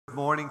Good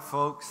morning,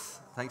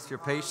 folks. Thanks for your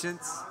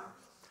patience.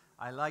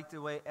 I like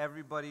the way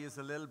everybody is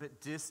a little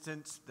bit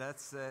distant.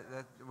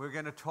 We're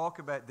going to talk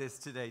about this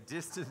today,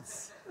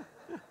 distance.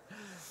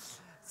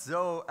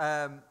 So,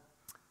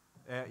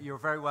 you're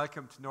very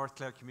welcome to North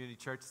Clare Community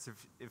Church.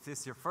 If this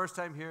is your first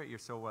time here, you're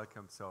so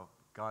welcome. So,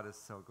 God is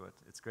so good.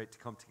 It's great to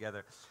come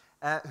together.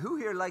 Who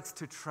here likes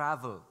to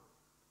travel?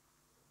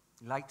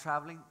 You like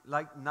traveling?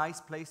 Like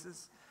nice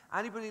places?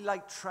 Anybody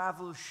like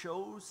travel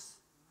shows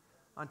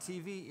on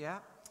TV? Yeah?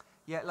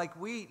 Yeah, like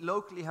we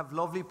locally have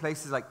lovely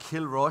places like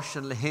Kilrush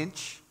and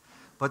Lahinch,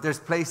 but there's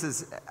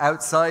places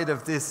outside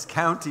of this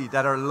county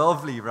that are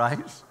lovely,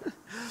 right?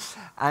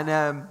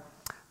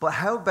 But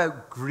how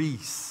about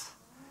Greece?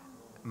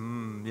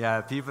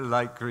 Yeah, people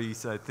like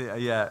Greece.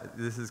 Yeah,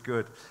 this is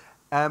good.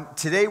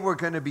 Today we're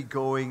going to be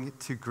going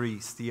to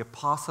Greece. The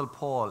Apostle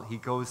Paul, he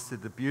goes to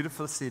the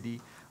beautiful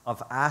city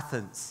of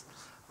Athens.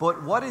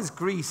 But what is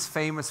Greece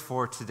famous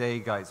for today,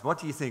 guys? What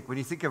do you think? When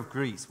you think of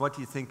Greece, what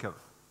do you think of?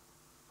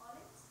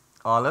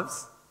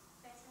 Olives?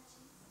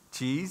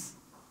 Cheese?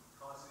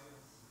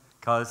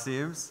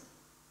 Colosseums?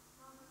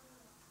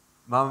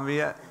 Mamma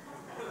Mia?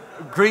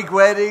 Greek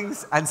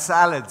weddings and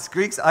salads.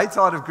 I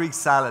thought of Greek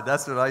salad.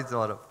 That's what I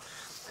thought of.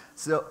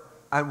 So,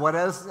 and what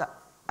else?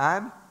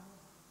 Anne?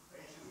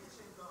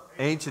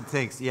 Ancient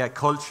things. Yeah,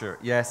 culture.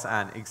 Yes,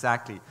 Anne,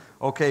 exactly.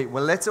 Okay,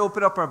 well, let's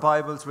open up our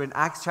Bibles. We're in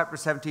Acts chapter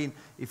 17.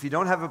 If you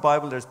don't have a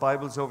Bible, there's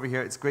Bibles over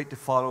here. It's great to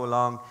follow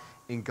along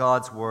in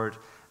God's Word.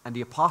 And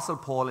the Apostle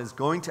Paul is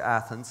going to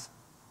Athens,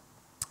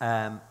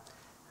 and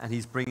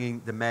he's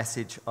bringing the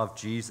message of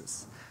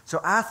Jesus.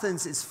 So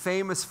Athens is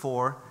famous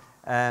for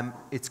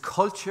its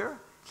culture.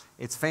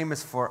 It's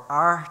famous for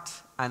art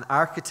and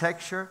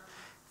architecture,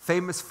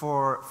 famous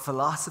for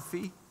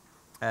philosophy.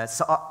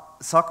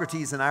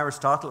 Socrates and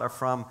Aristotle are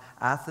from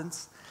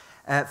Athens.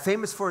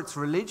 Famous for its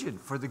religion,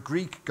 for the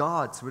Greek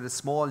gods with a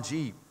small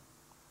g,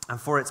 and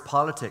for its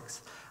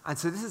politics. And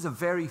so this is a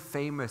very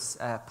famous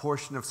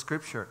portion of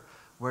Scripture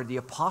where the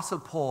Apostle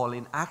Paul,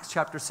 in Acts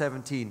chapter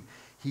 17,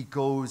 he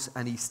goes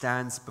and he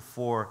stands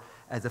before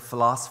the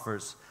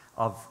philosophers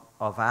of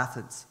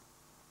Athens.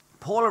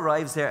 Paul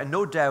arrives there, and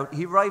no doubt,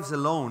 he arrives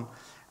alone,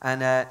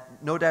 and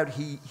no doubt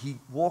he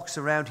walks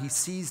around, he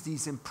sees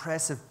these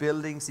impressive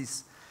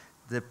buildings,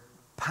 the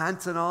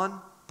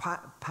Pantheon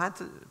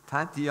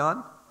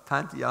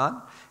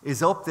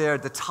is up there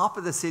at the top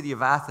of the city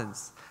of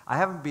Athens. I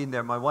haven't been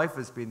there, my wife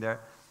has been there.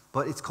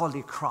 But it's called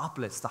the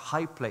Acropolis, the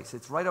high place.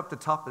 It's right up the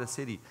top of the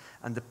city.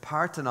 And the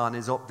Parthenon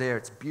is up there.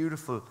 It's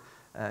beautiful,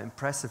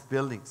 impressive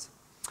buildings.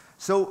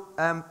 So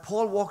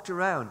Paul walked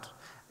around.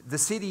 The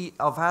city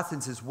of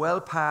Athens is well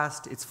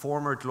past its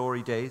former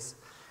glory days.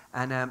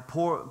 And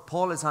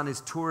Paul is on his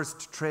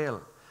tourist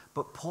trail.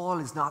 But Paul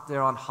is not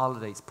there on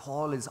holidays.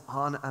 Paul is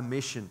on a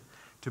mission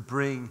to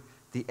bring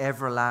the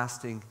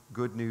everlasting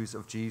good news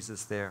of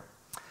Jesus there.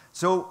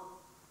 So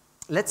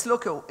let's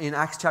look in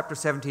Acts chapter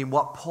 17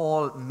 what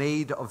Paul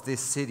made of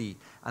this city.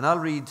 And I'll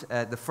read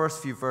the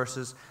first few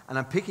verses, and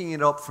I'm picking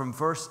it up from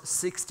verse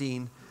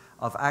 16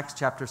 of Acts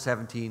chapter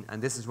 17,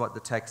 and this is what the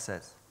text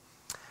says.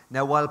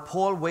 Now while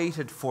Paul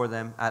waited for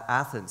them at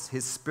Athens,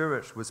 his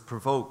spirit was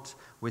provoked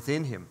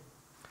within him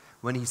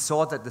when he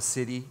saw that the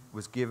city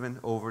was given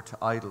over to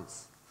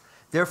idols.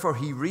 Therefore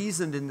he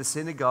reasoned in the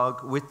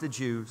synagogue with the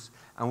Jews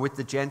and with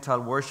the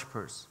Gentile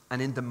worshippers,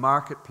 and in the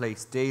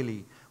marketplace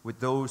daily with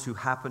those who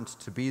happened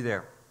to be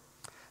there.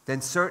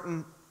 Then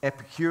certain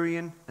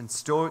Epicurean and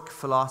Stoic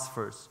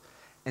philosophers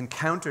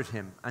encountered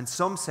him, and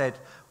some said,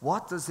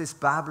 "What does this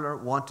babbler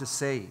want to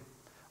say?"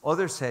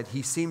 Others said,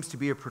 "He seems to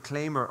be a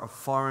proclaimer of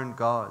foreign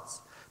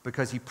gods,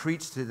 because he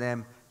preached to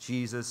them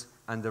Jesus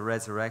and the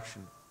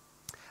resurrection."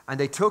 And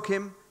they took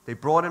him, they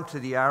brought him to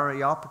the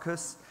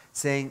Areopagus,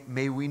 saying,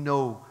 "May we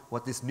know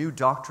what this new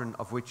doctrine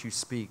of which you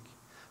speak?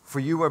 For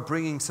you are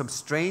bringing some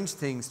strange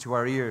things to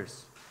our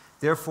ears.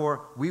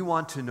 Therefore, we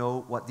want to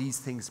know what these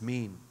things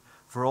mean."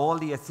 For all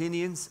the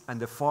Athenians and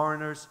the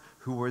foreigners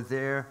who were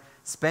there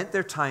spent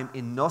their time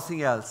in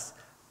nothing else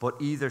but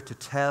either to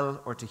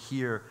tell or to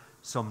hear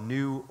some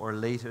new or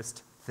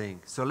latest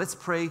thing. So let's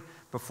pray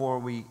before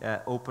we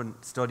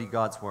study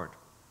God's Word.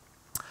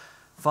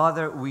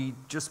 Father, we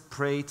just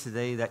pray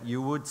today that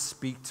you would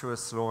speak to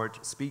us, Lord.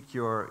 Speak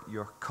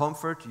your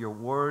comfort, your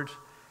word.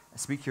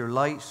 Speak your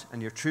light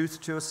and your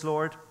truth to us,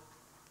 Lord.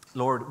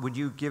 Lord, would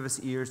you give us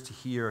ears to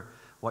hear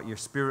what your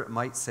Spirit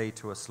might say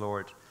to us,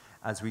 Lord,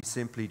 as we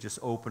simply just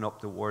open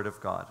up the Word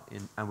of God.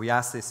 And we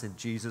ask this in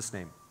Jesus'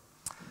 name.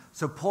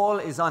 So Paul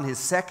is on his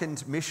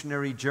second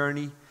missionary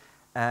journey.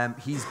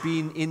 He's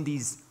been in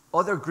these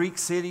other Greek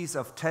cities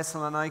of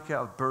Thessalonica,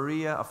 of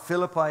Berea, of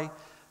Philippi,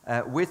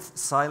 with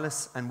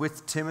Silas and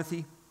with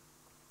Timothy.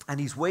 And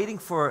he's waiting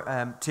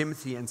for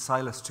Timothy and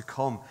Silas to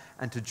come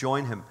and to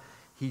join him.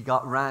 He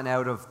ran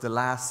out of the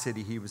last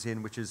city he was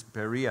in, which is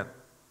Berea.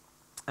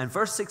 And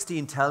verse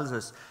 16 tells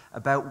us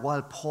about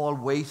while Paul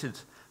waited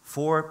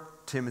for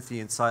Timothy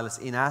and Silas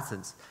in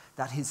Athens,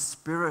 that his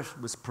spirit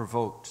was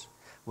provoked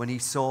when he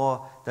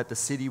saw that the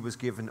city was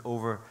given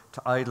over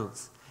to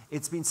idols.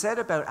 It's been said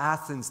about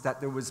Athens that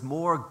there was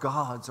more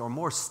gods or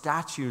more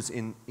statues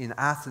in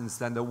Athens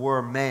than there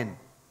were men.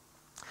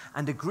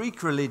 And the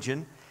Greek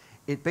religion,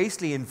 it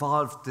basically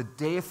involved the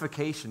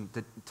deification,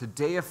 to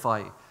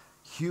deify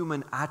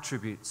human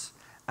attributes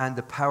and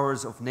the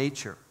powers of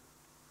nature.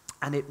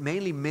 And it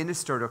mainly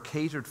ministered or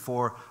catered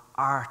for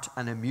art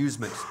and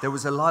amusement. There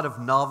was a lot of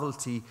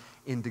novelty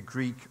in the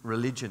Greek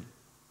religion.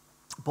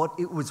 But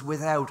it was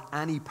without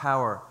any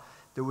power.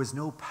 There was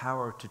no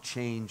power to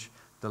change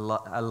a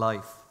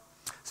life.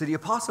 So the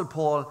Apostle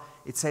Paul,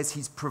 it says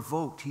he's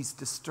provoked, he's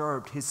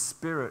disturbed. His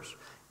spirit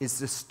is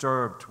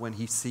disturbed when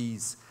he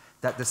sees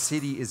that the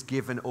city is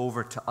given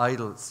over to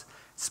idols.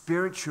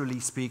 Spiritually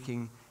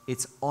speaking,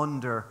 it's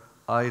under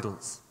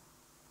idols.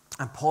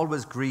 And Paul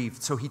was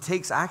grieved, so he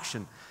takes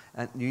action.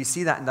 And you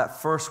see that in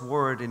that first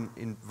word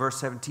in verse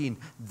 17,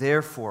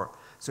 therefore.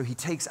 So he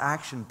takes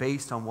action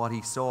based on what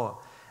he saw.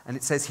 And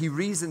it says he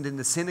reasoned in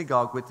the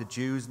synagogue with the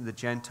Jews and the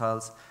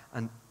Gentiles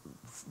and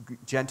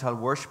Gentile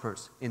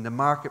worshippers, in the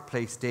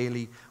marketplace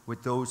daily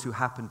with those who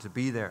happened to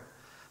be there.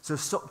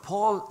 So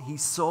Paul, he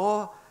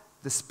saw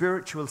the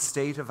spiritual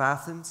state of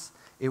Athens.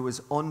 It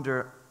was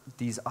under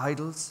these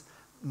idols.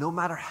 No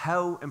matter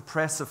how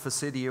impressive a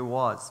city it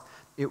was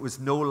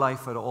no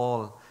life at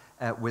all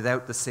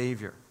without the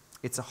Savior.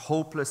 It's a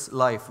hopeless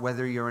life,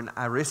 whether you're an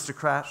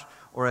aristocrat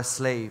or a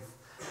slave.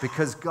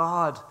 Because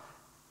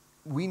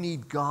we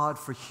need God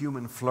for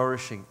human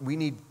flourishing. We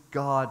need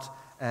God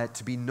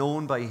to be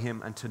known by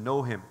Him and to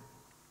know Him.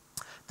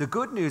 The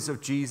good news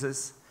of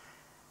Jesus,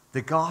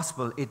 the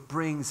gospel, it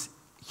brings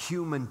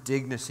human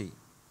dignity.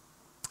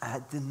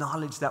 The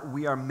knowledge that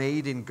we are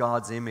made in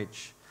God's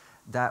image,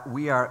 that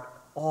we are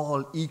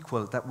all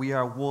equal, that we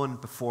are one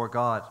before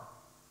God.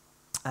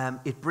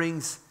 It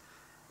brings,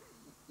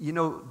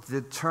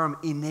 the term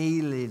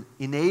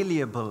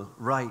inalienable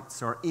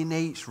rights or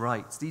innate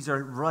rights. These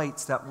are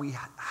rights that we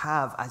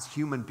have as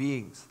human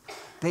beings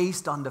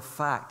based on the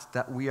fact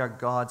that we are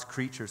God's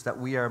creatures, that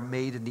we are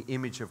made in the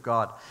image of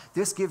God.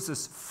 This gives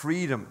us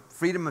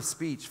freedom of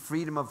speech,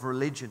 freedom of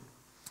religion.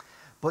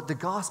 But the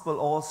gospel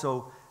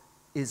also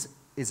is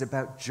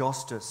about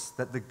justice,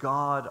 that the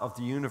God of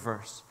the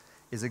universe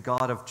is a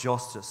God of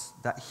justice,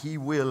 that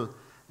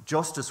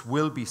justice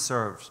will be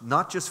served,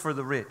 not just for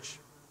the rich,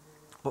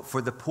 but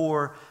for the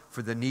poor,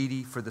 for the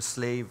needy, for the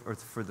slave, or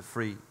for the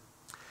free.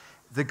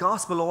 The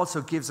gospel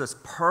also gives us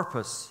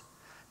purpose,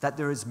 that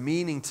there is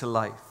meaning to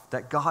life,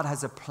 that God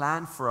has a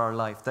plan for our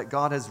life, that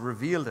God has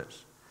revealed it.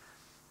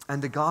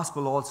 And the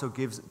gospel also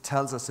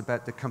tells us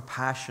about the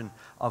compassion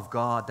of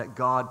God, that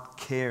God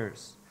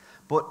cares.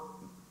 But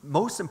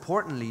most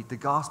importantly, the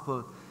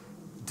gospel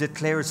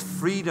declares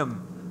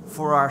freedom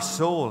for our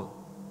soul,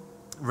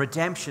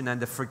 redemption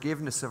and the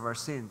forgiveness of our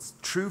sins,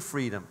 true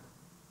freedom.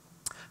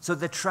 So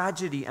the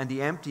tragedy and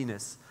the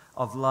emptiness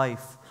of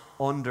life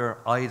under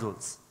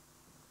idols.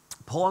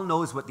 Paul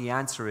knows what the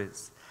answer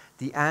is.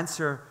 The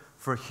answer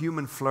for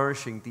human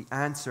flourishing, the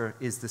answer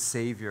is the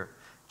Savior,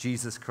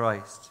 Jesus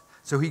Christ.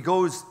 So he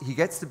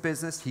gets to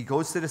business, he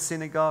goes to the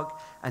synagogue,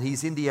 and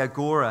he's in the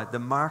agora, the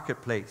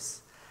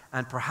marketplace.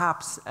 And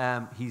perhaps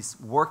he's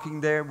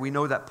working there. We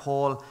know that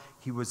Paul,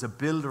 he was a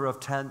builder of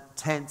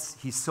tents.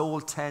 He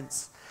sold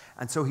tents.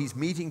 And so he's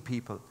meeting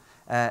people.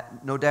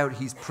 No doubt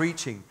he's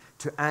preaching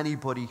to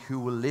anybody who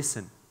will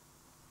listen.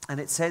 And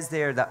it says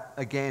there that,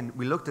 again,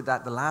 we looked at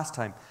that the last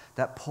time,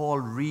 that Paul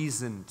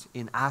reasoned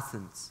in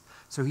Athens.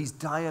 So he's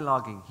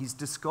dialoguing, he's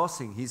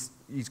discussing,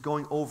 he's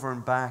going over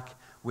and back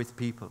with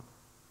people.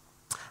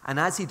 And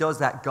as he does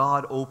that,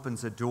 God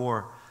opens a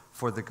door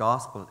for the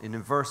gospel. And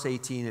in verse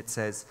 18 it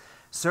says,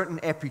 certain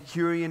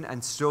Epicurean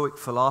and Stoic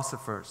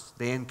philosophers,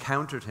 they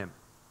encountered him.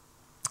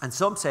 And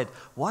some said,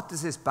 what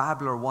does this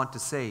babbler want to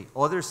say?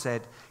 Others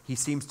said, he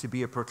seems to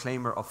be a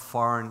proclaimer of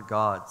foreign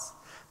gods,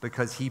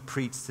 because he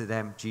preached to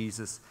them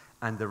Jesus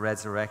and the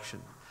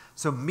resurrection.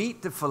 So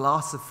meet the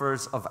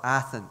philosophers of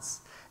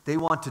Athens. They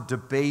want to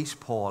debate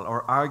Paul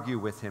or argue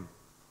with him.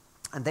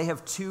 And they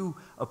have two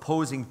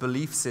opposing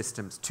belief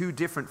systems, two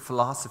different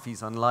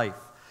philosophies on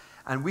life.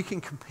 And we can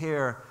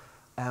compare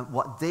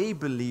what they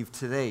believe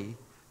today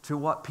to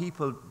what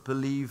people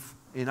believe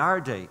in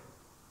our day.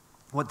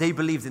 What they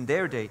believed in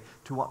their day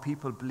to what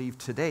people believe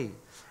today.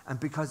 And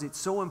because it's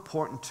so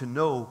important to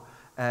know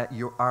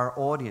our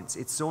audience,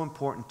 it's so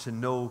important to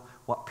know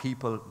what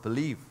people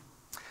believe.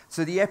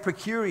 So the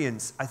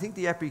Epicureans, I think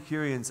the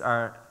Epicureans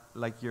are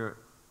like your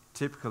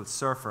typical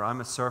surfer. I'm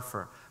a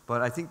surfer,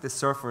 but I think the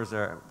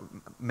surfers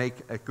make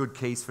a good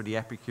case for the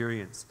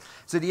Epicureans.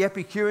 So the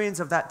Epicureans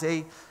of that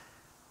day,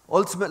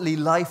 ultimately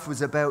life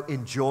was about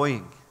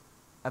enjoying,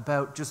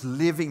 about just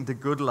living the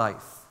good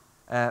life.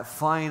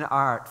 Fine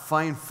art,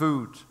 fine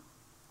food,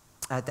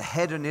 the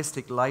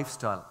hedonistic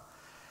lifestyle.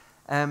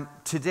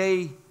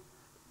 Today,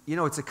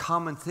 it's a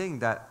common thing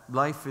that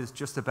life is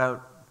just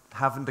about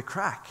having the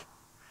crack.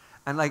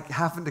 And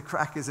having the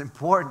crack is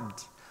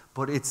important,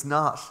 but it's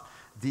not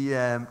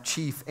the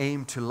chief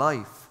aim to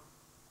life.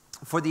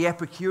 For the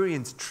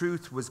Epicureans,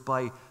 truth was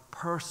by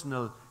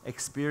personal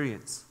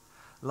experience.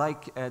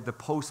 Like the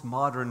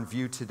postmodern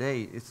view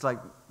today, it's like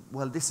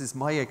well, this is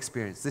my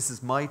experience, this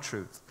is my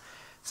truth.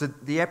 So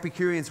the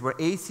Epicureans were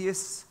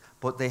atheists,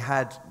 but they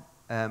had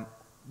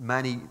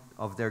many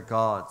of their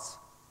gods.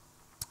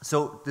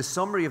 So the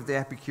summary of the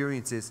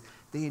Epicureans is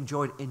they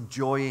enjoyed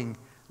enjoying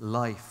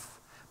life.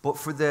 But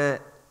for the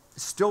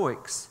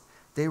Stoics,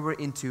 they were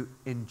into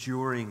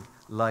enduring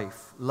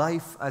life.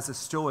 Life as a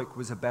Stoic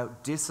was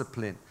about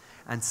discipline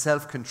and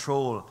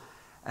self-control,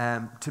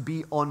 to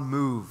be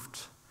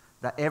unmoved,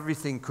 that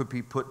everything could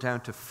be put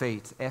down to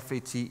fate,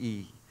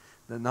 F-A-T-E,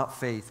 not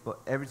faith, but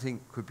everything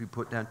could be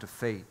put down to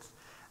fate.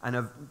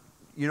 And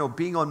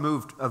being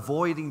unmoved,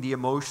 avoiding the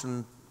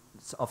emotions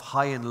of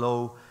high and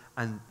low,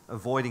 and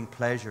avoiding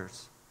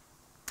pleasures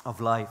of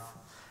life.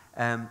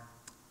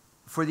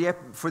 For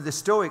the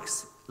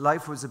Stoics,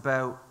 life was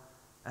about,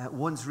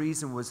 one's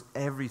reason was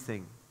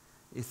everything.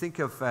 You think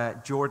of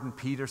Jordan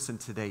Peterson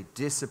today,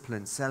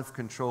 discipline,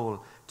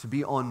 self-control, to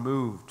be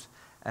unmoved.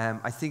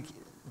 I think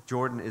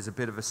Jordan is a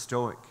bit of a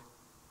Stoic.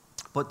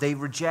 But they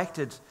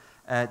rejected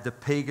the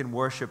pagan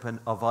worship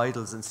of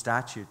idols and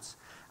statues,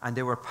 and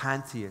they were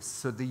pantheists.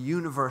 So the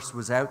universe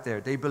was out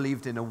there. They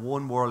believed in a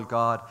one-world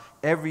God.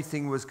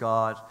 Everything was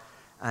God,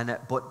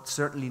 but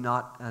certainly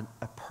not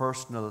a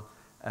personal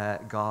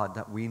God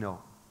that we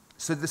know.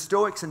 So the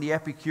Stoics and the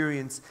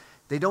Epicureans,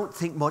 they don't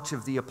think much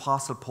of the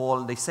Apostle Paul.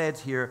 And they said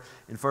here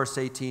in verse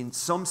 18,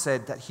 some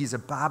said that he's a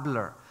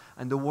babbler,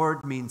 and the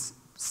word means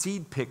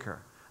seed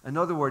picker. In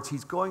other words,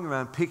 he's going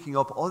around picking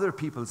up other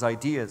people's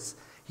ideas.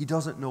 He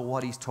doesn't know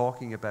what he's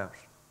talking about.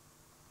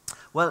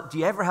 Well, do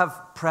you ever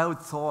have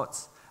proud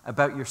thoughts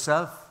about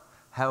yourself,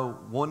 how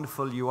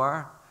wonderful you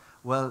are?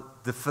 Well,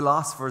 the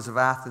philosophers of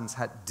Athens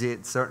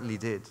certainly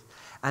did.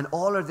 And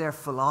all of their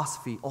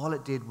philosophy, all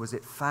it did was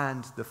it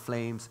fanned the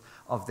flames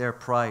of their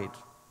pride.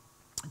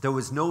 There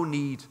was no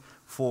need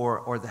for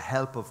or the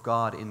help of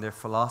God in their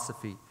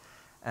philosophy.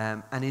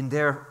 And in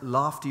their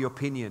lofty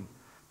opinion,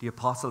 the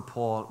Apostle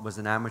Paul was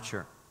an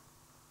amateur.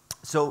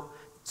 So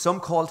some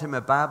called him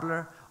a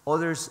babbler.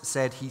 Others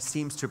said he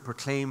seems to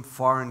proclaim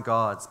foreign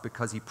gods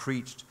because he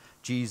preached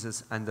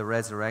Jesus and the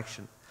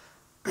resurrection.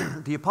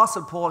 The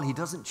Apostle Paul, he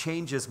doesn't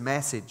change his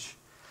message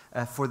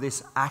for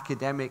this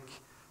academic,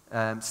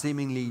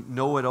 seemingly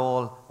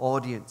know-it-all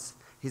audience.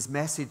 His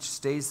message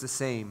stays the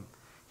same.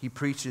 He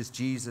preaches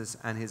Jesus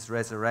and his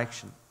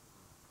resurrection.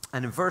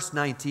 And in verse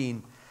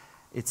 19,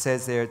 it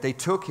says there, they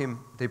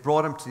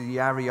brought him to the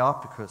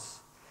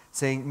Areopagus,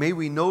 saying, may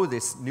we know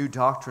this new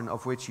doctrine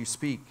of which you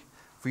speak,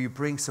 for you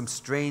bring some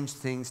strange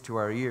things to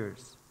our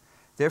ears.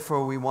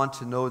 Therefore we want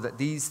to know that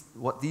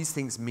what these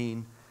things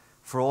mean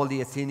for all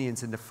the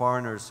Athenians and the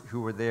foreigners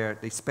who were there.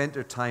 They spent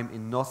their time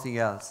in nothing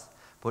else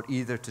but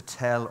either to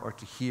tell or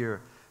to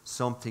hear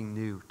something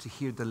new, to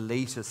hear the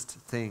latest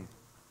thing.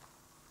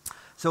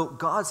 So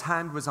God's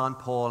hand was on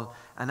Paul,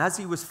 and as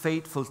he was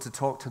faithful to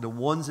talk to the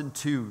ones and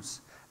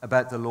twos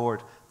about the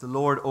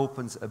Lord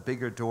opens a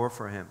bigger door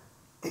for him.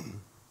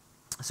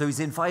 So he's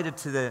invited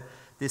to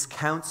this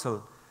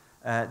council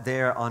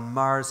there on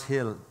Mars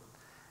Hill.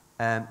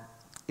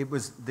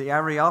 The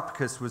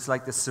Areopagus was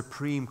like the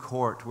supreme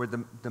court where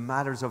the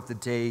matters of the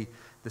day,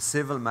 the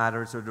civil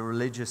matters or the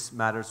religious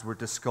matters were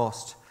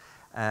discussed.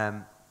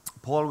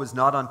 Paul was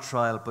not on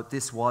trial, but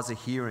this was a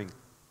hearing.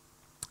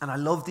 And I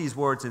love these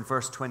words in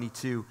verse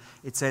 22.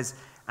 It says,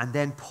 and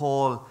then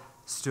Paul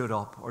stood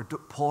up, or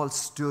Paul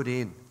stood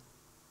in.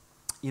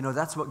 You know,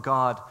 that's what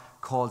God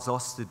calls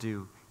us to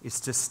do, is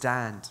to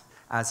stand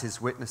as his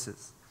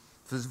witnesses.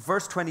 So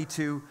verse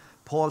 22,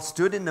 Paul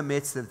stood in the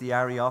midst of the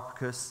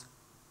Areopagus.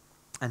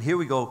 And here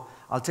we go.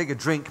 I'll take a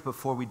drink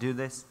before we do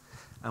this,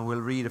 and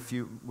we'll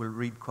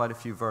read quite a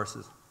few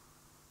verses.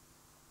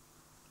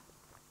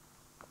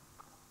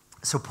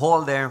 So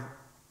Paul there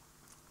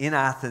in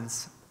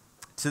Athens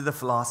to the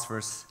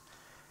philosophers,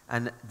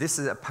 and this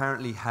is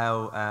apparently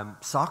how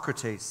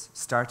Socrates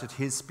started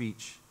his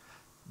speech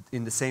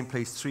in the same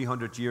place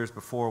 300 years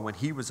before when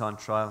he was on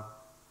trial.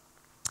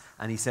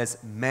 And he says,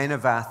 men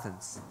of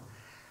Athens,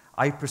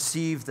 I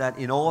perceive that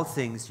in all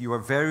things you are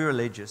very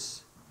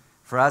religious.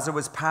 For as I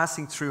was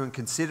passing through and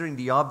considering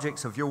the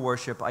objects of your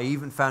worship, I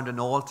even found an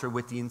altar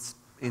with the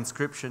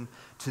inscription,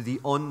 to the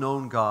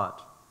unknown God.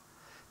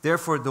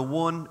 Therefore, the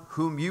one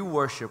whom you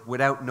worship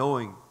without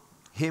knowing,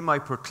 him I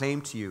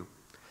proclaim to you,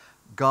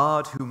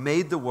 God who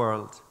made the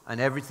world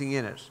and everything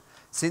in it,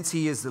 since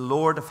he is the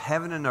Lord of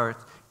heaven and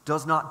earth,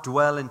 does not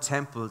dwell in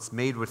temples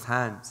made with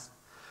hands,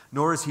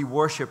 nor is he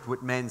worshipped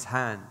with men's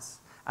hands,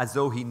 as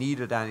though he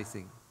needed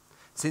anything,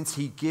 since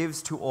he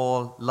gives to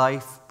all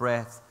life,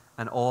 breath,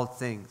 and all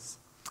things.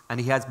 And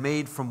he has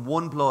made from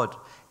one blood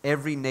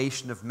every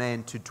nation of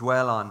men to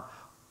dwell on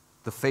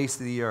the face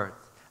of the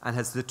earth, and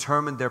has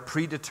determined their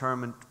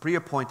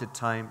pre-appointed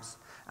times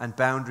and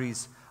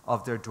boundaries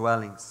of their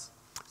dwellings,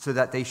 so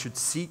that they should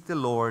seek the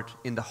Lord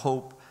in the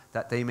hope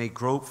that they may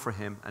grope for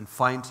him and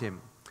find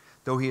him,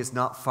 though he is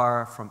not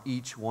far from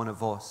each one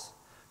of us.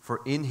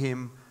 For in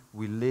him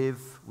we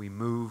live, we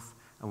move,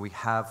 and we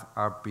have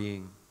our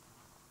being.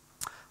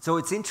 So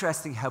it's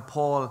interesting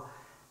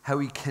how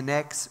he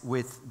connects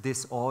with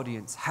this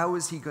audience. How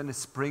is he going to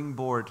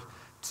springboard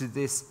to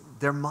this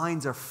their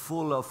minds are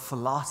full of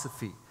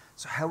philosophy.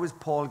 So how is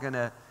Paul going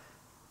to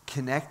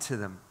connect to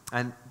them?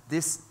 And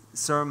this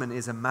sermon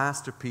is a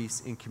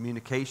masterpiece in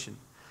communication.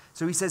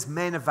 So he says,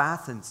 men of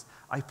Athens,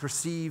 I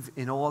perceive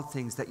in all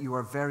things that you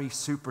are very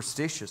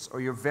superstitious,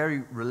 or you're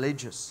very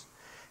religious.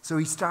 So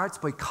he starts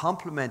by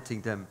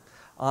complimenting them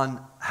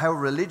on how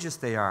religious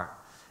they are.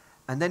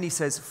 And then he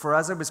says, for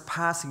as I was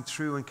passing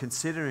through and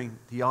considering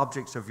the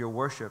objects of your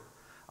worship,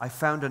 I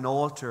found an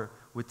altar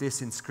with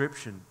this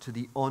inscription, to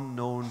the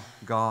unknown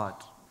God.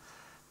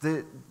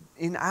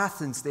 In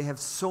Athens, they have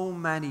so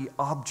many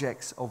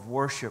objects of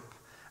worship.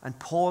 And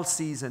Paul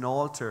sees an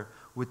altar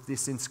with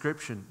this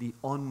inscription, the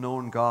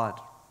unknown God.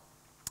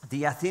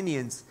 The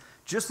Athenians,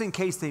 just in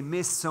case they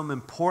missed some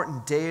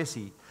important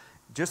deity,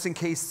 just in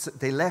case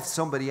they left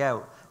somebody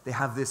out, they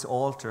have this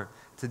altar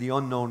to the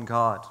unknown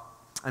God.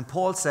 And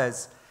Paul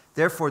says,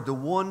 therefore, the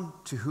one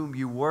to whom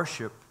you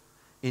worship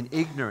in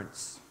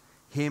ignorance,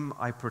 him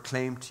I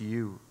proclaim to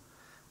you.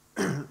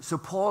 So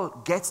Paul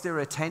gets their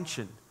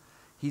attention.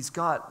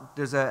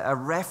 There's a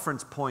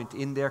reference point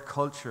in their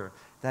culture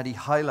that he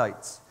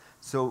highlights.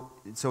 So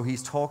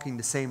he's talking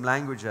the same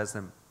language as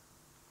them.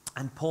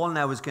 And Paul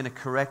now is going to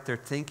correct their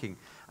thinking.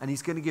 And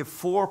he's going to give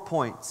 4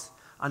 points.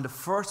 And the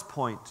first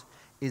point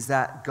is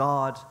that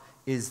God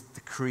is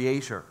the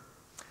creator.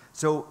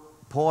 So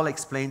Paul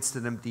explains to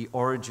them the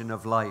origin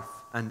of life.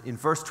 And in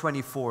verse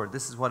 24,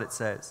 this is what it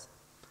says.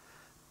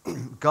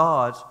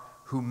 God,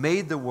 who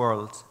made the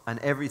world and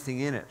everything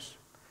in it,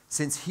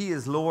 since he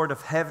is Lord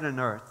of heaven and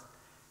earth,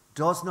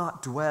 does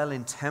not dwell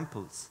in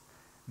temples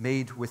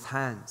made with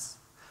hands.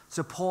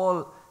 So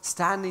Paul,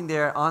 standing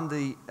there on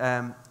the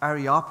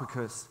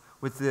Areopagus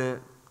with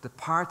the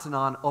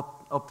Parthenon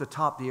up the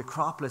top, the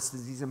Acropolis,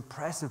 these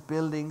impressive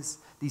buildings,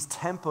 these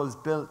temples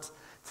built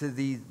to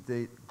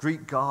the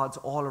Greek gods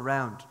all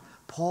around.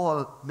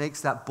 Paul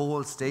makes that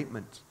bold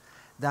statement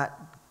that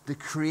the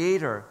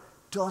Creator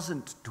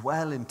doesn't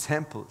dwell in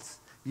temples.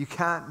 You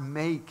can't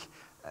make,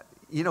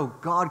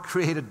 God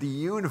created the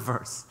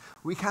universe.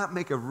 We can't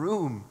make a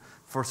room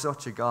for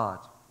such a God.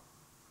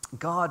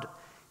 God,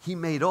 he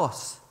made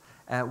us.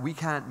 We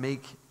can't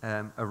make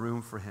a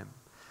room for him.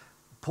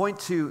 Point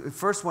 2, the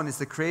first one is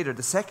the Creator.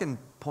 The second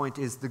point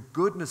is the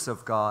goodness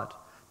of God,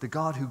 the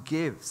God who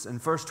gives. In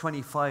verse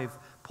 25,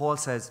 Paul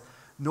says,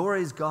 nor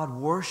is God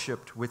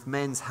worshipped with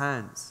men's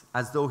hands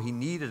as though he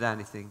needed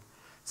anything,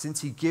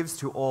 since he gives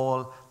to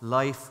all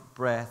life,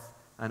 breath,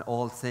 and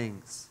all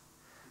things.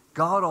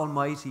 God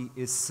Almighty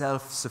is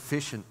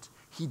self-sufficient.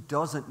 He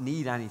doesn't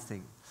need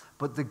anything.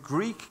 But the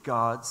Greek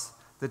gods,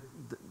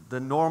 the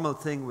normal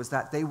thing was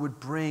that they would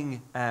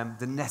bring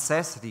the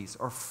necessities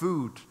or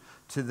food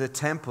to the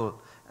temple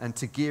and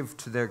to give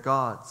to their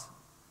gods.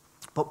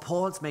 But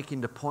Paul's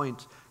making the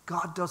point,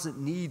 God doesn't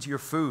need your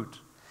food.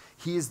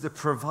 He is the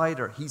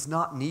provider. He's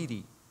not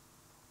needy.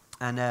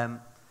 And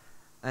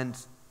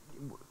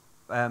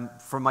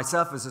for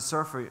myself as a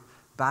surfer,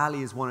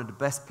 Bali is one of the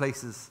best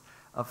places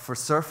for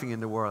surfing in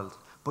the world.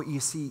 But you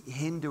see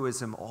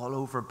Hinduism all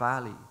over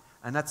Bali.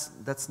 And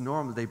that's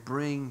normal. They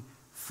bring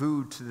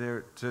food to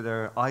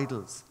their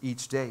idols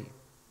each day.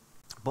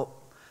 But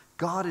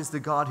God is the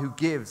God who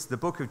gives. The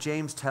book of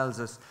James tells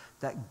us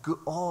that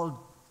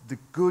all the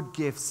good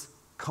gifts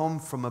come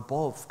from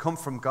above, come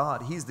from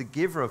God. He's the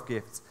giver of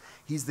gifts.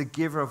 He's the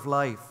giver of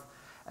life.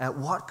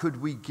 What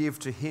could we give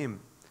to him?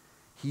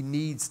 He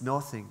needs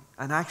nothing.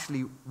 And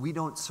actually, we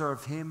don't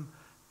serve him.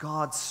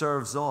 God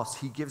serves us.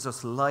 He gives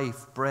us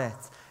life,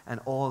 breath, and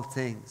all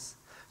things.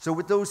 So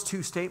with those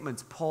two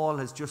statements, Paul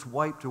has just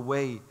wiped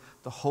away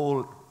the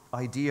whole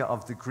idea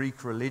of the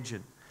Greek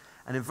religion.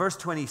 And in verse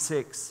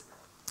 26,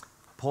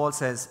 Paul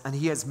says, and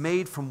he has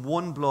made from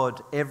one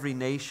blood every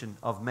nation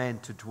of men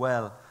to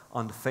dwell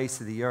on the face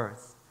of the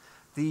earth.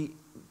 The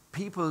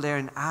people there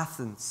in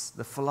Athens,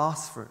 the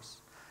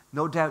philosophers,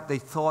 no doubt they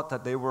thought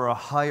that they were a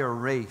higher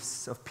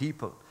race of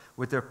people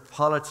with their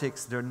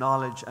politics, their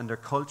knowledge, and their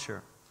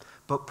culture.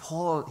 But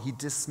Paul, he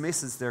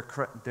dismisses their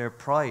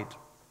pride.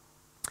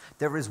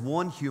 There is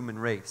one human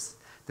race.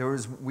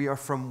 We are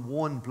from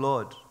one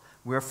blood.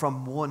 We are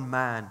from one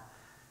man,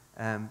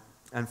 and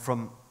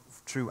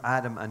through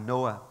Adam and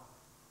Noah.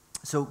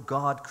 So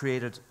God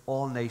created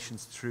all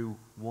nations through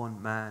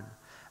one man.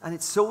 And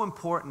it's so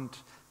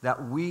important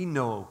that we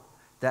know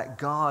that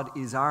God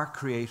is our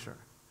creator,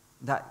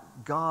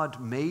 that God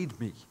made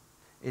me.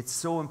 It's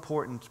so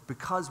important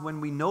because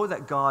when we know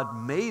that God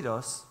made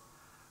us,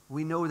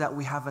 we know that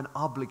we have an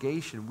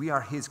obligation. We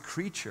are his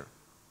creature.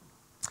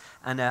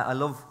 And I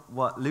love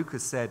what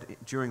Lucas said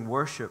during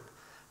worship,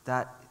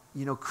 that,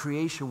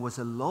 creation was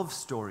a love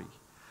story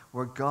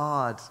where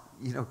God,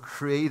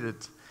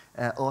 created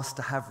us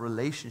to have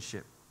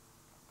relationship.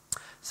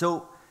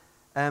 So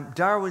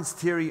Darwin's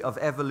theory of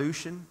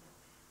evolution,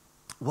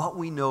 what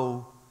we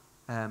know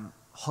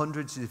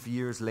hundreds of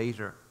years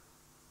later,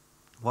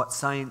 what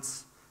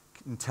science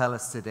can tell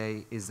us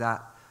today is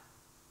that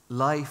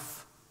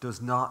life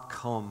does not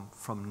come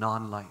from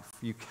non-life.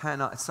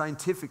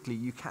 Scientifically,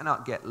 you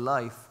cannot get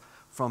life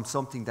from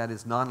something that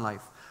is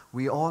non-life.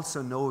 We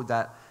also know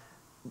that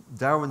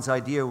Darwin's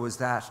idea was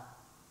that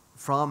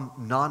from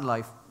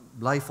non-life,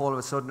 life all of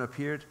a sudden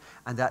appeared,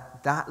 and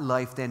that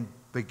life then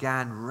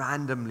began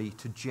randomly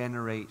to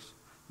generate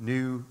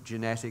new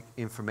genetic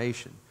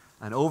information.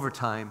 And over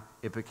time,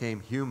 it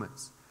became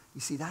humans.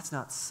 You see, that's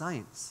not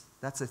science.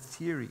 That's a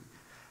theory.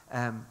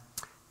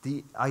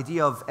 The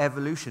idea of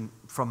evolution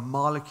from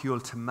molecule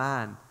to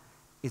man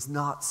is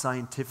not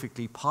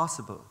scientifically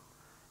possible.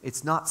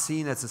 It's not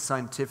seen as a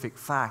scientific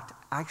fact.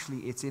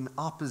 Actually, it's in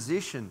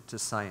opposition to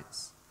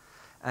science.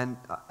 And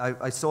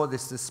I saw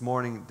this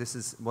morning. This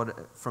is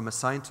from a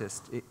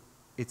scientist.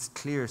 It's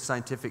clear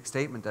scientific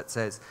statement that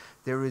says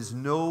there is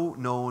no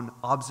known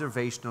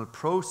observational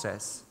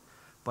process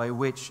by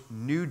which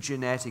new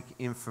genetic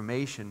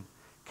information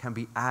can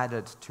be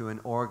added to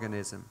an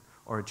organism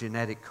or a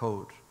genetic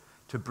code.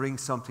 To bring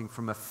something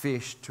from a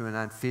fish to an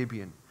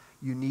amphibian,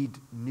 you need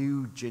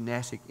new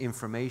genetic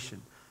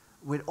information.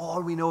 With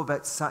all we know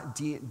about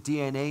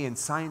DNA and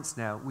science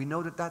now, we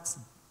know that that's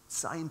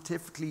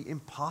scientifically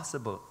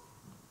impossible.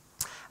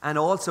 And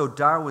also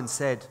Darwin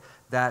said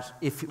that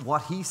if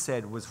what he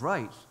said was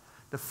right,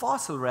 the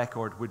fossil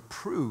record would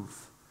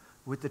prove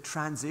with the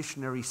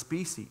transitionary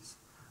species.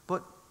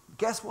 But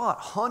guess what?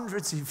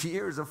 Hundreds of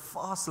years of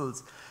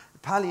fossils,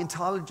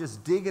 paleontologists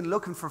digging,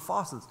 looking for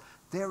fossils.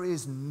 There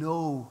is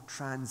no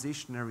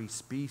transitionary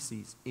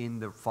species in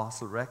the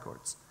fossil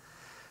records.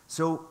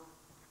 So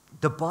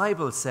the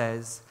Bible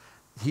says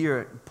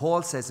here,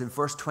 Paul says in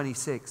verse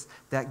 26,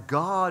 that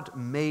God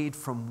made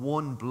from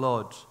one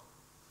blood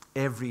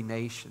every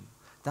nation.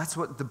 That's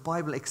what the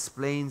Bible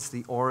explains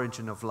the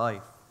origin of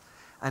life.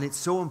 And it's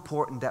so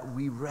important that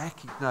we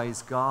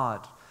recognize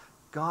God.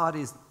 God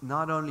is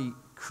not only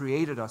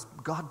created us,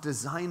 God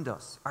designed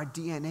us. Our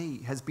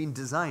DNA has been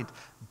designed.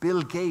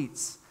 Bill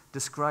Gates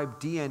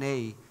described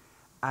DNA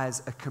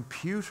as a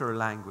computer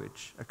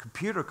language, a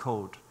computer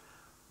code,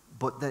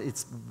 but that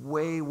it's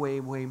way, way,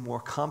 way more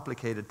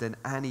complicated than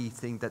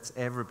anything that's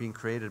ever been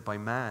created by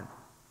man.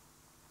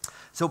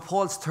 So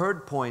Paul's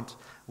third point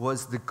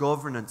was the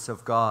governance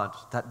of God,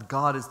 that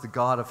God is the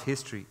God of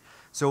history.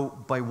 So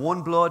by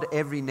one blood,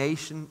 every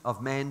nation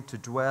of men to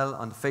dwell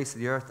on the face of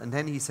the earth. And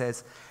then he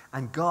says,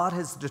 and God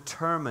has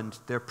determined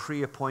their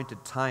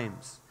pre-appointed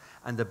times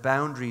and the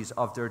boundaries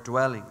of their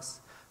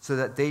dwellings, so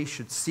that they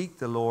should seek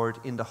the Lord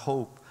in the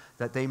hope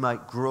that they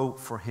might grope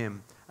for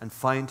him and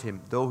find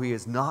him, though he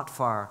is not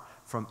far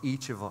from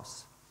each of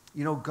us.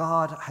 You know,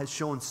 God has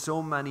shown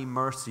so many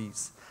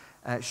mercies,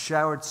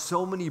 showered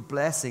so many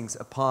blessings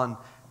upon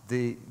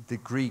the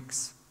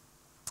Greeks,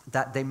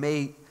 that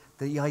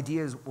the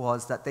idea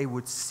was that they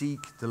would seek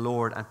the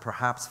Lord and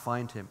perhaps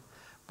find him.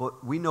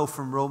 But we know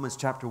from Romans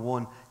chapter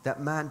 1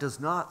 that man does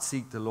not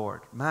seek the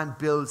Lord. Man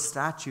builds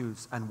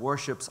statues and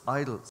worships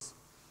idols.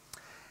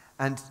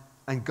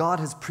 And God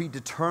has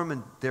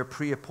predetermined their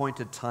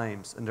pre-appointed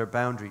times and their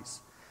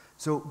boundaries.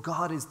 So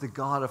God is the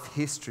God of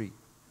history.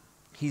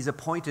 He's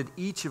appointed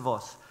each of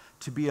us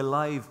to be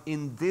alive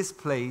in this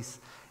place,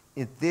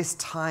 in this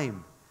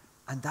time.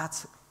 And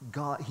that's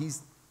God.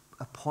 He's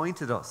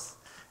appointed us.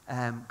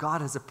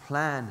 God has a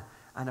plan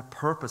and a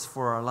purpose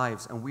for our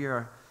lives. And we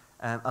are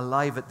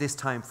alive at this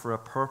time for a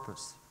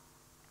purpose.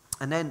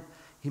 And then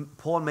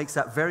Paul makes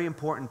that very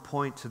important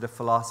point to the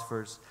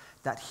philosophers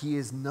that he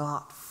is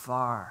not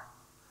far.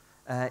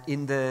 To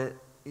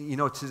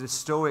the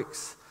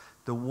Stoics,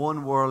 the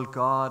one world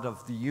God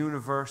of the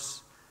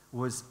universe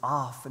was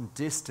off and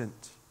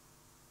distant.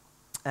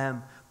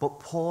 But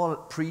Paul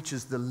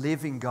preaches the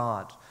living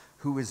God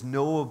who is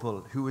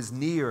knowable, who is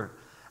near,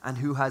 and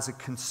who has a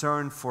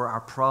concern for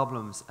our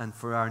problems and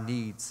for our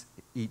needs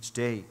each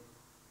day.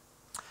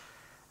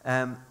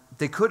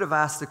 They could have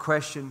asked the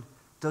question,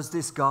 does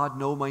this God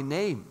know my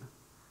name?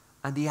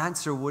 And the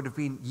answer would have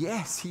been,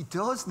 yes, he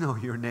does know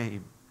your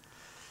name.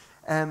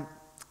 And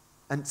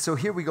so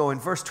here we go in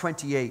verse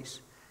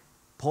 28.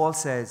 Paul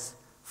says,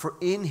 for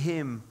in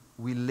him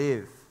we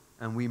live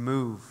and we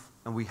move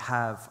and we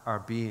have our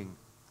being.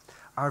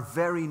 Our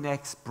very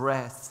next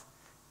breath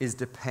is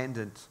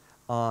dependent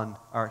on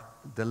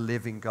the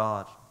living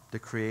God, the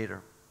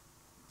Creator.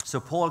 So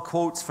Paul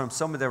quotes from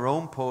some of their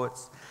own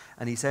poets,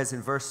 and he says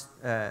in verse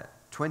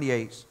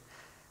 28,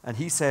 and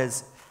he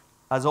says,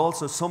 as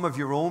also some of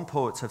your own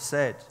poets have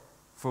said,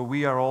 for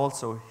we are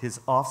also his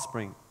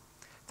offspring.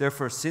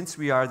 Therefore, since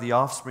we are the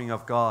offspring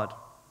of God,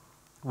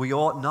 we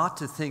ought not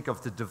to think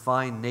of the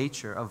divine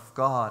nature of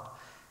God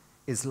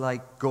is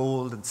like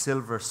gold and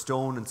silver,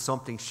 stone and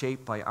something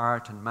shaped by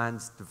art and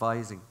man's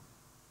devising.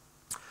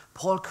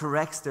 Paul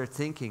corrects their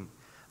thinking.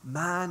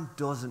 Man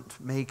doesn't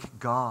make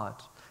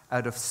God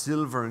out of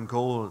silver and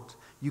gold.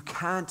 You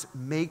can't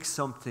make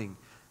something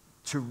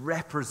to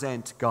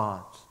represent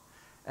God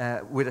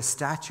with a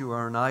statue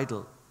or an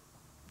idol.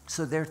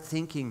 So their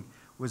thinking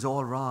was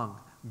all wrong.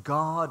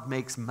 God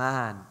makes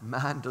man.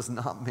 Man does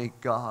not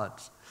make God.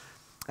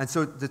 And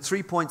so the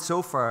 3 points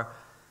so far,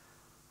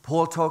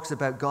 Paul talks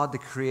about God the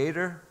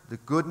Creator, the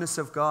goodness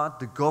of God,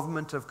 the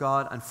government of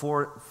God, and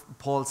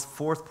Paul's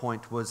fourth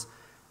point was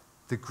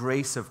the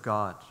grace of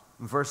God.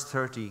 In verse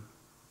 30,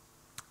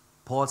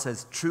 Paul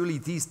says, truly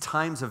these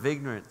times of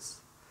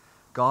ignorance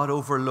God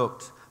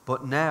overlooked,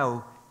 but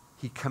now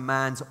he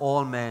commands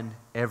all men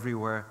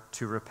everywhere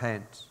to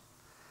repent.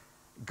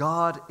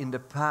 God in the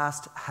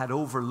past had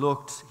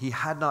overlooked, he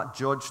had not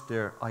judged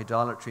their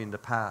idolatry in the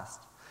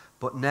past.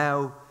 But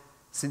now,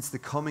 since the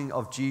coming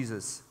of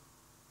Jesus,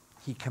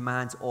 he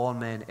commands all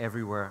men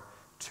everywhere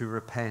to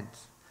repent.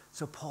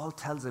 So Paul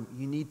tells them,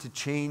 you need to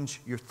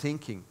change your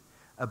thinking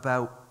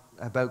about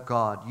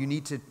God. You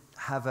need to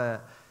have an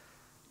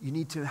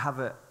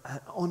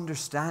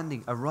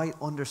understanding, a right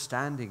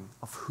understanding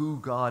of who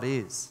God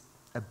is,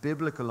 a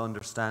biblical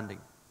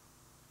understanding.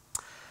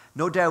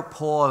 No doubt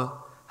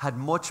Paul had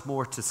much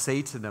more to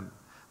say to them,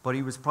 but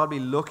he was probably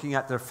looking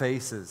at their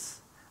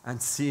faces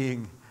and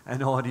seeing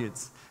an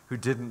audience who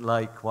didn't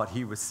like what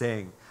he was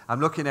saying. I'm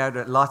looking out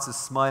at lots of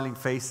smiling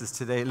faces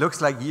today. It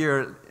looks like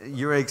you're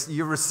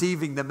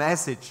receiving the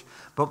message.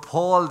 But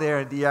Paul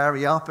there, the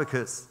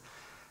Areopagus,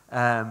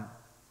 I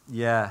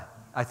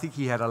think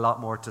he had a lot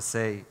more to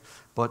say.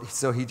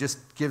 So he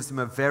just gives them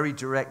a very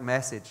direct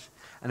message.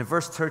 And in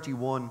verse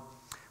 31,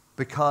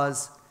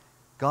 because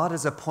God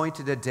has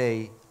appointed a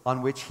day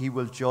on which he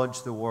will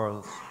judge the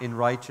world in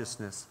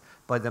righteousness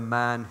by the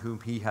man whom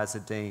he has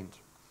ordained.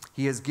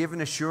 He has given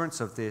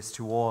assurance of this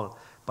to all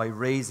by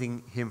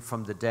raising him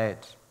from the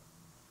dead.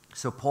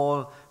 So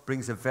Paul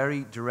brings a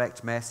very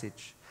direct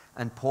message,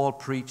 and Paul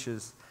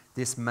preaches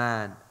this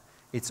man.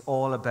 It's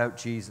all about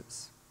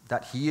Jesus,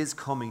 that he is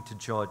coming to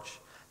judge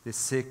this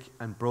sick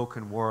and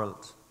broken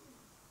world.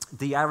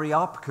 The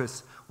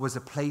Areopagus was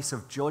a place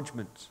of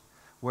judgment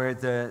where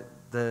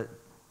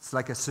it's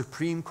like a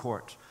supreme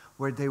court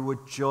where they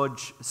would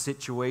judge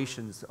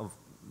situations of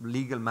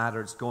legal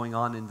matters going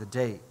on in the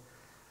day.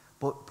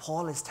 But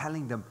Paul is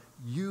telling them,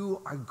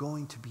 you are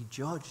going to be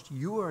judged.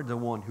 You are the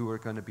one who are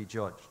going to be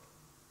judged.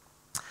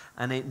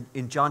 And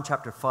in John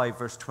chapter 5,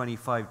 verse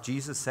 25,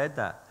 Jesus said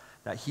that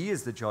he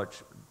is the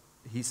judge.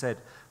 He said,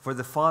 for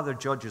the Father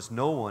judges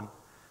no one,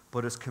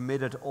 but has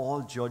committed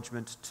all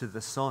judgment to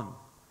the Son.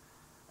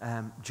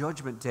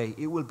 Judgment day,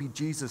 it will be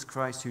Jesus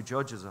Christ who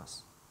judges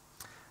us.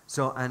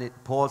 So,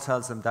 Paul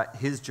tells them that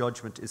his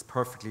judgment is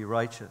perfectly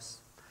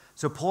righteous.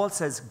 So Paul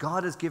says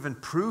God has given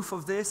proof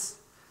of this.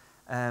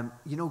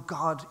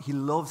 God, he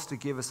loves to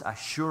give us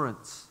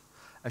assurance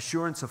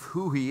of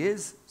who he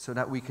is so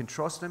that we can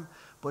trust him,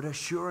 but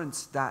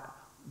assurance that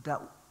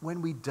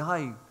when we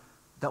die,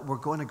 that we're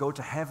going to go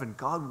to heaven.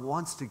 God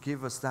wants to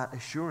give us that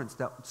assurance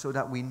so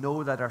that we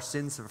know that our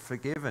sins are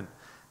forgiven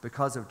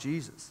because of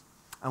Jesus.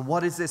 And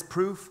what is this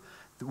proof?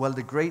 Well,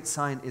 the great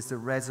sign is the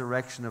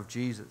resurrection of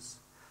Jesus.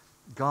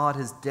 God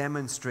has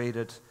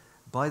demonstrated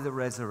by the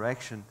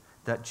resurrection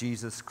that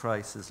Jesus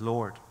Christ is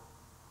Lord.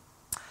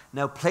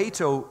 Now,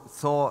 Plato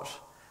thought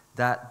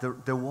that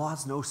there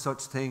was no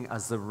such thing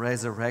as the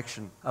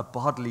resurrection, a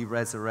bodily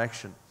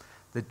resurrection.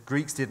 The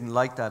Greeks didn't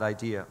like that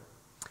idea.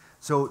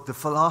 So the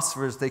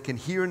philosophers, they can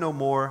hear no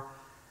more,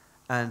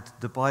 and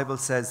the Bible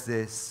says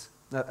this.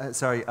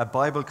 A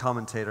Bible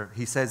commentator,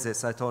 he says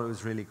this, I thought it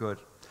was really good.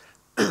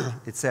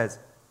 It says,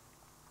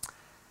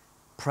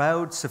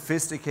 proud,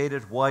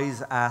 sophisticated,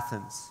 wise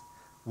Athens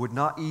would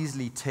not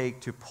easily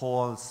take to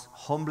Paul's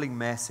humbling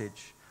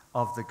message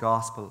of the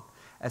gospel,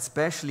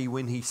 especially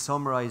when he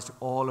summarized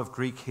all of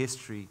Greek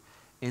history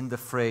in the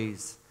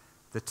phrase,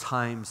 the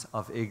times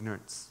of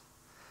ignorance.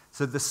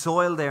 So the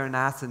soil there in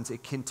Athens,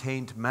 it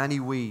contained many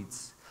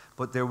weeds,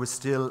 but there was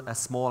still a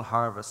small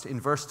harvest. In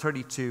verse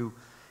 32,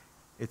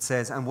 it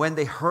says, and when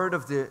they heard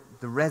of the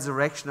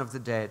resurrection of the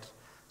dead,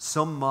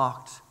 some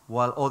mocked,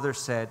 while others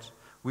said,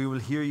 we will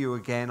hear you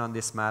again on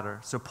this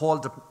matter. So Paul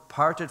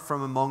departed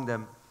from among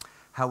them.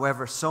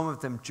 However, some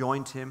of them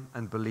joined him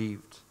and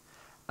believed.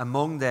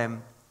 Among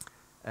them,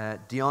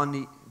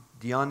 Dionysius,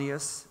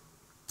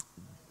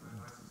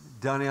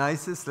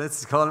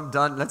 let's call him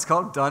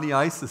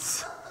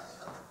Dionysius.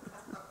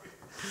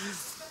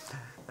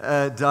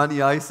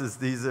 Dionysius,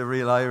 he's a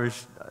real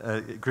Irish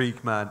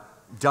Greek man.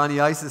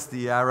 Dionysius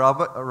the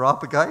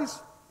Areopagite,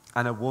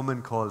 and a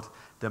woman called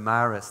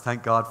Damaris.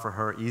 Thank God for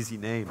her easy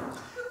name.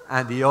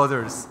 And the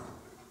others.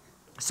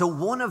 So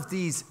one of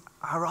these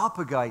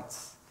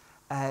Areopagites,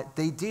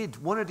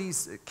 one of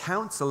these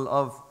council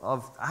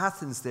of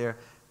Athens there,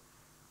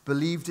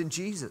 believed in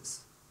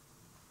Jesus.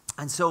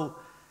 And so,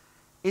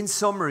 in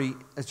summary,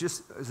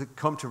 as I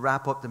come to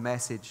wrap up the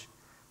message,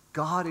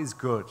 God is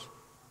good.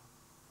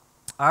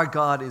 Our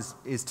God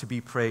is to be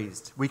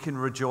praised. We can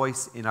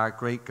rejoice in our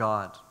great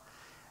God.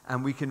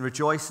 And we can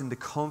rejoice in the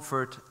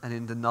comfort and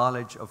in the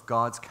knowledge of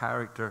God's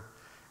character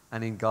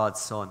and in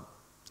God's Son,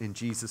 in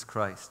Jesus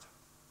Christ.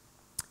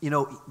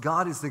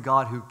 God is the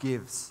God who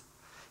gives.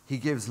 He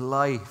gives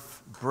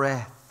life,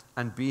 breath,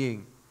 and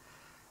being.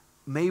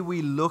 May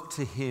we look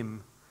to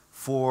him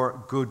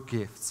for good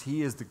gifts.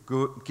 He is the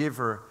good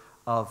giver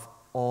of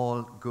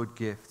all good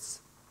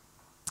gifts.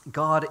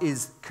 God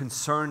is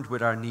concerned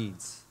with our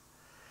needs.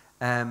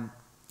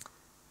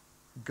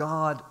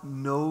 God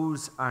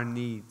knows our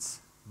needs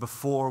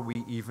before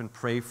we even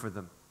pray for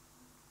them.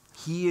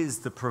 He is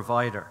the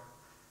provider.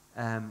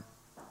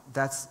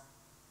 That's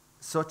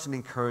such an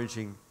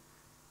encouraging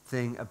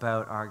thing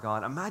about our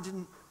God.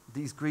 Imagine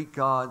These Greek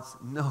gods,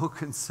 no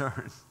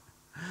concern.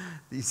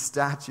 These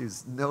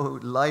statues, no,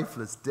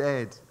 lifeless,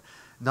 dead,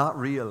 not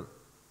real.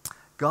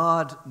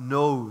 God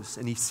knows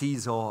and he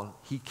sees all.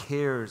 He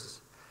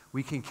cares.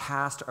 We can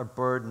cast our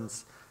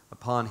burdens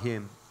upon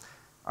him.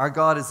 Our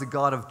God is the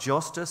God of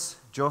justice.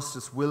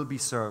 Justice will be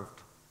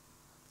served.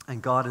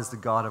 And God is the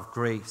God of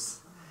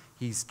grace.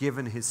 He's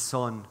given his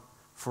Son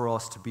for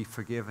us to be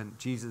forgiven.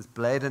 Jesus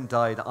bled and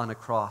died on a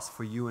cross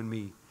for you and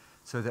me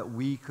so that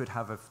we could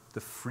have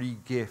the free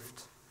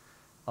gift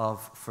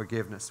of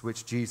forgiveness,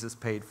 which Jesus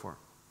paid for.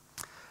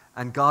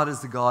 And God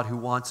is the God who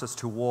wants us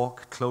to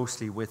walk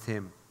closely with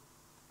him.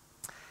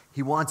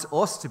 He wants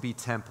us to be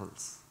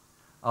temples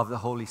of the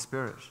Holy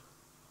Spirit.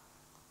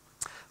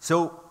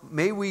 So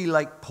may we,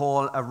 like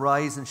Paul,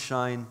 arise and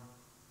shine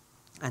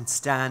and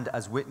stand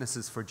as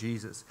witnesses for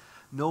Jesus,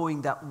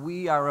 knowing that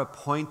we are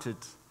appointed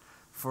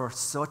for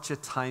such a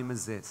time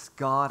as this.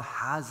 God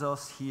has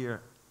us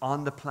here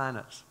on the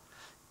planet,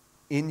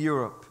 in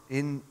Europe,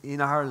 in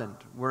Ireland,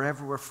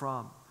 wherever we're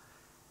from.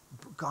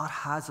 God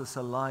has us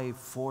alive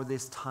for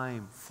this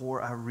time, for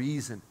a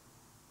reason,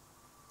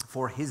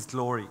 for his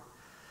glory.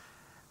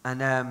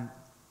 And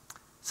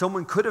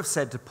someone could have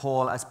said to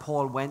Paul, as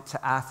Paul went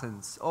to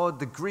Athens, oh,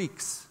 the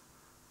Greeks,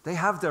 they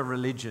have their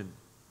religion.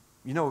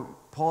 You know,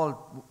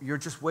 Paul, you're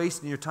just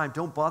wasting your time.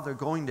 Don't bother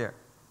going there.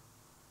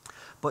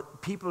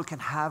 But people can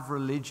have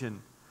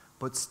religion,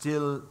 but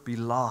still be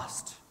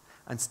lost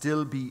and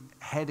still be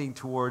heading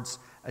towards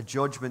a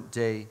judgment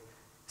day,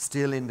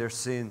 still in their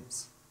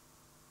sins.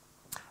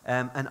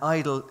 An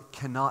idol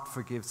cannot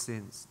forgive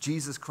sins.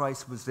 Jesus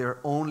Christ was their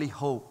only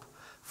hope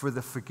for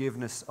the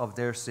forgiveness of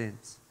their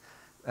sins,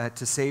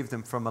 to save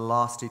them from a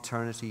lost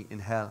eternity in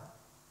hell.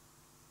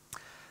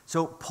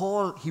 So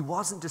Paul, he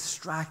wasn't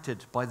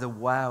distracted by the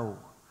wow.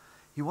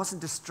 He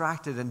wasn't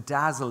distracted and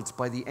dazzled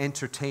by the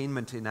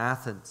entertainment in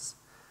Athens.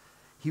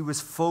 He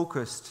was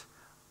focused,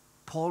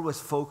 Paul was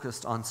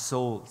focused on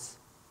souls.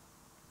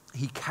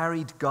 He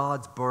carried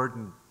God's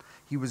burden.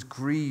 He was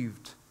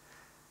grieved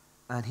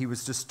and he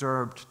was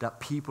disturbed that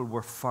people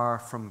were far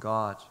from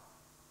God.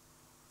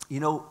 You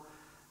know,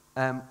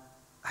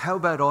 how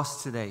about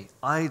us today?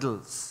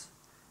 Idols,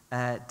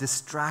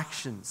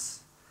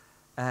 distractions,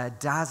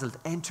 dazzled,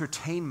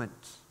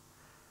 entertainment.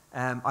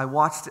 I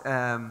watched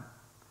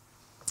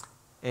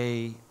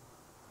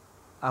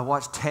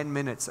 10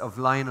 minutes of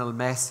Lionel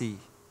Messi,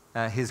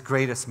 his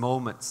greatest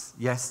moments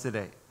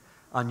yesterday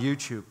on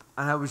YouTube,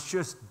 and I was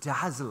just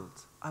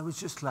dazzled. I was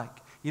just like,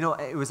 you know,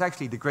 it was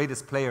actually the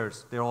greatest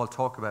players. They all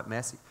talk about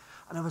Messi.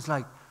 And I was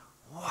like,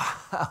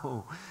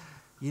 wow.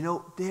 You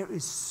know, there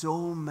is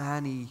so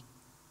many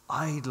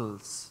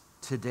idols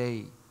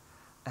today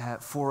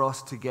for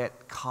us to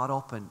get caught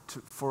up in,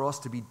 for us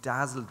to be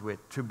dazzled with,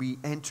 to be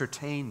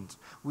entertained.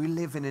 We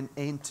live in an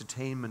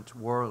entertainment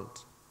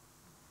world.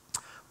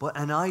 But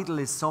an idol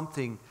is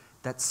something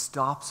that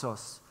stops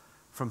us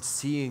from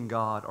seeing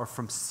God or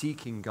from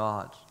seeking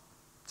God.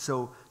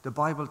 So the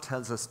Bible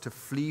tells us to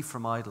flee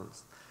from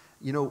idols.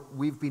 You know,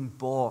 we've been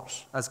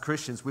bought, as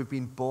Christians, we've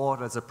been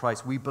bought as a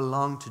price. We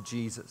belong to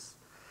Jesus.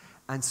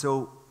 And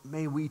so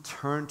may we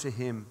turn to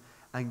him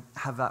and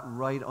have that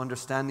right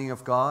understanding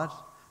of God,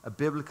 a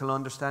biblical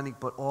understanding,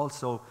 but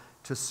also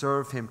to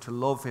serve him, to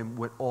love him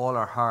with all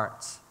our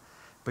hearts,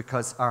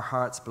 because our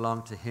hearts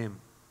belong to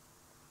him.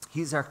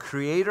 He's our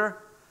creator.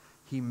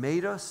 He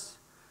made us.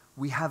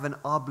 We have an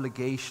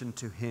obligation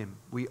to him.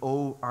 We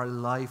owe our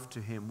life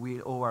to him.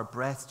 We owe our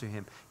breath to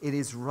him. It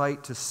is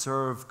right to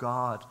serve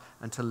God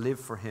and to live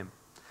for him,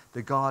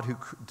 the God who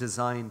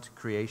designed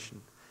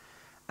creation.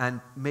 And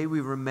may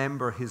we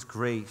remember his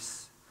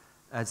grace.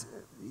 As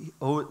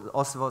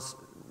us,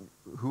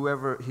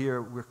 whoever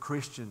here, we're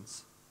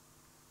Christians,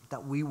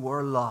 that we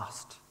were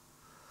lost.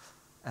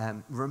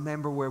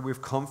 Remember where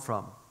we've come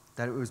from,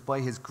 that it was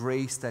by his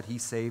grace that he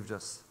saved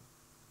us.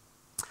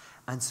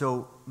 And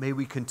so may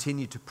we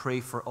continue to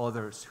pray for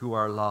others who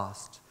are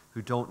lost,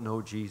 who don't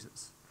know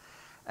Jesus.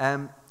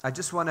 I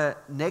just want to,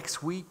 next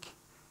Sunday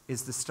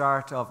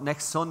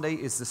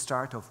is the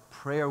start of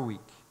prayer week.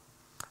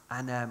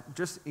 And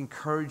just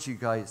encourage you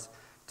guys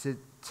to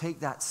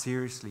take that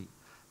seriously,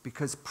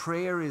 because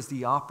prayer is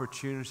the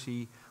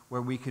opportunity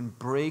where we can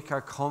break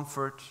our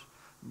comfort,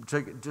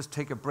 just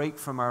take a break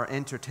from our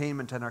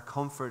entertainment and our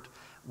comfort,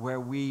 where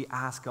we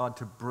ask God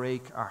to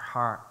break our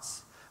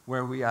hearts,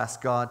 where we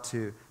ask God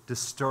to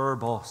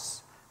disturb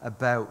us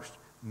about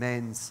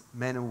men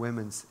and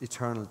women's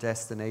eternal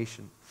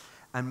destination.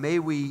 And may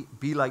we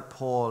be like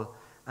Paul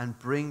and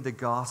bring the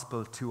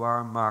gospel to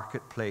our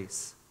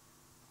marketplace.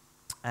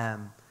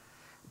 The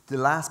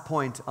last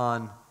point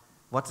on,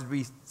 what did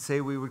we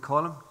say we would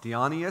call him?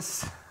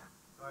 Dionysus?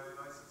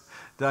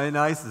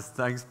 Dionysus.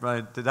 Thanks,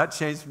 Brian. Did that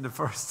change from the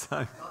first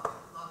time?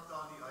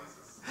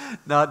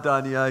 Not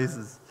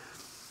Dionysus.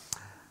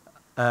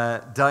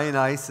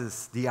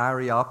 Dionysus, the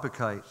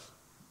Areopagite.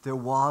 There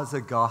was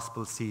a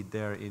gospel seed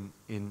there in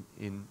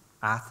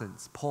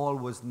Athens. Paul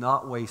was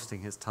not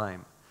wasting his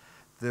time.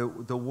 The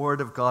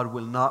word of God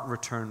will not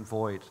return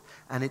void.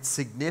 And it's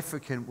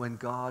significant when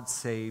God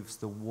saves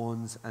the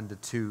ones and the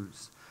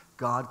twos.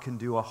 God can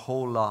do a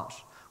whole lot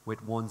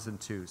with ones and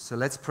twos. So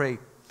let's pray.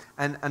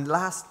 And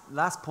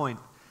last point,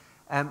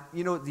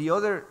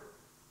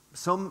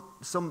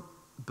 some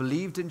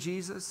believed in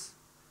Jesus,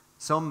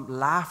 some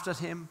laughed at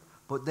him,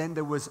 but then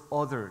there was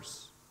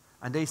others.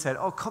 And they said,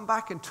 oh, come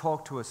back and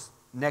talk to us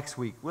next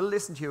week. We'll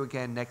listen to you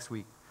again next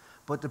week.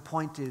 But the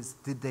point is,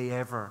 did they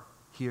ever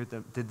hear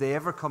them? Did they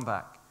ever come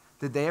back?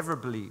 Did they ever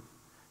believe?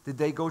 Did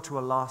they go to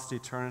a lost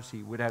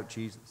eternity without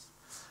Jesus?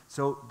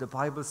 So the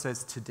Bible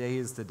says today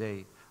is the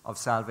day of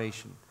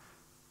salvation.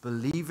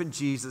 Believe in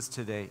Jesus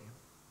today.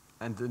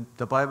 And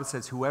the Bible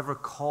says whoever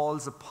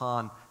calls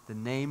upon the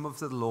name of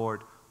the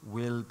Lord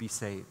will be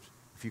saved.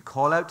 If you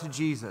call out to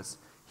Jesus,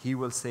 he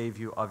will save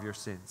you of your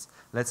sins.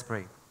 Let's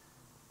pray.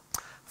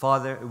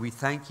 Father, we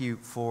thank you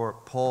for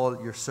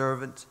Paul, your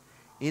servant,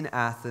 in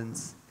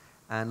Athens.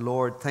 And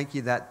Lord, thank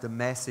you that the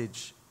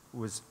message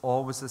was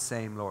always the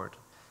same, Lord.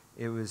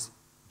 It was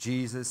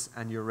Jesus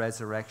and your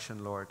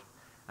resurrection, Lord.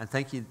 And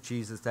thank you,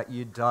 Jesus, that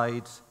you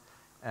died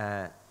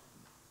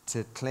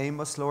to claim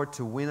us, Lord,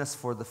 to win us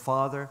for the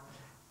Father.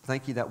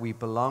 Thank you that we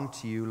belong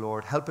to you,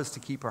 Lord. Help us to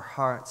keep our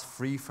hearts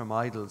free from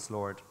idols,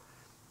 Lord.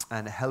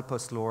 And help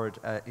us, Lord,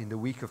 in the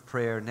week of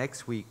prayer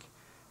next week,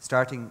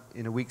 starting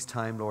in a week's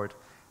time, Lord.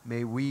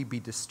 May we be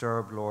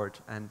disturbed, Lord,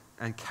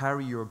 and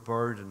carry your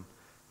burden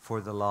for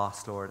the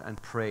lost, Lord,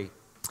 and pray.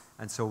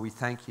 And so we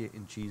thank you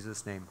in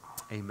Jesus' name.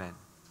 Amen.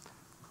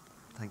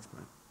 Thanks,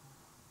 Brian.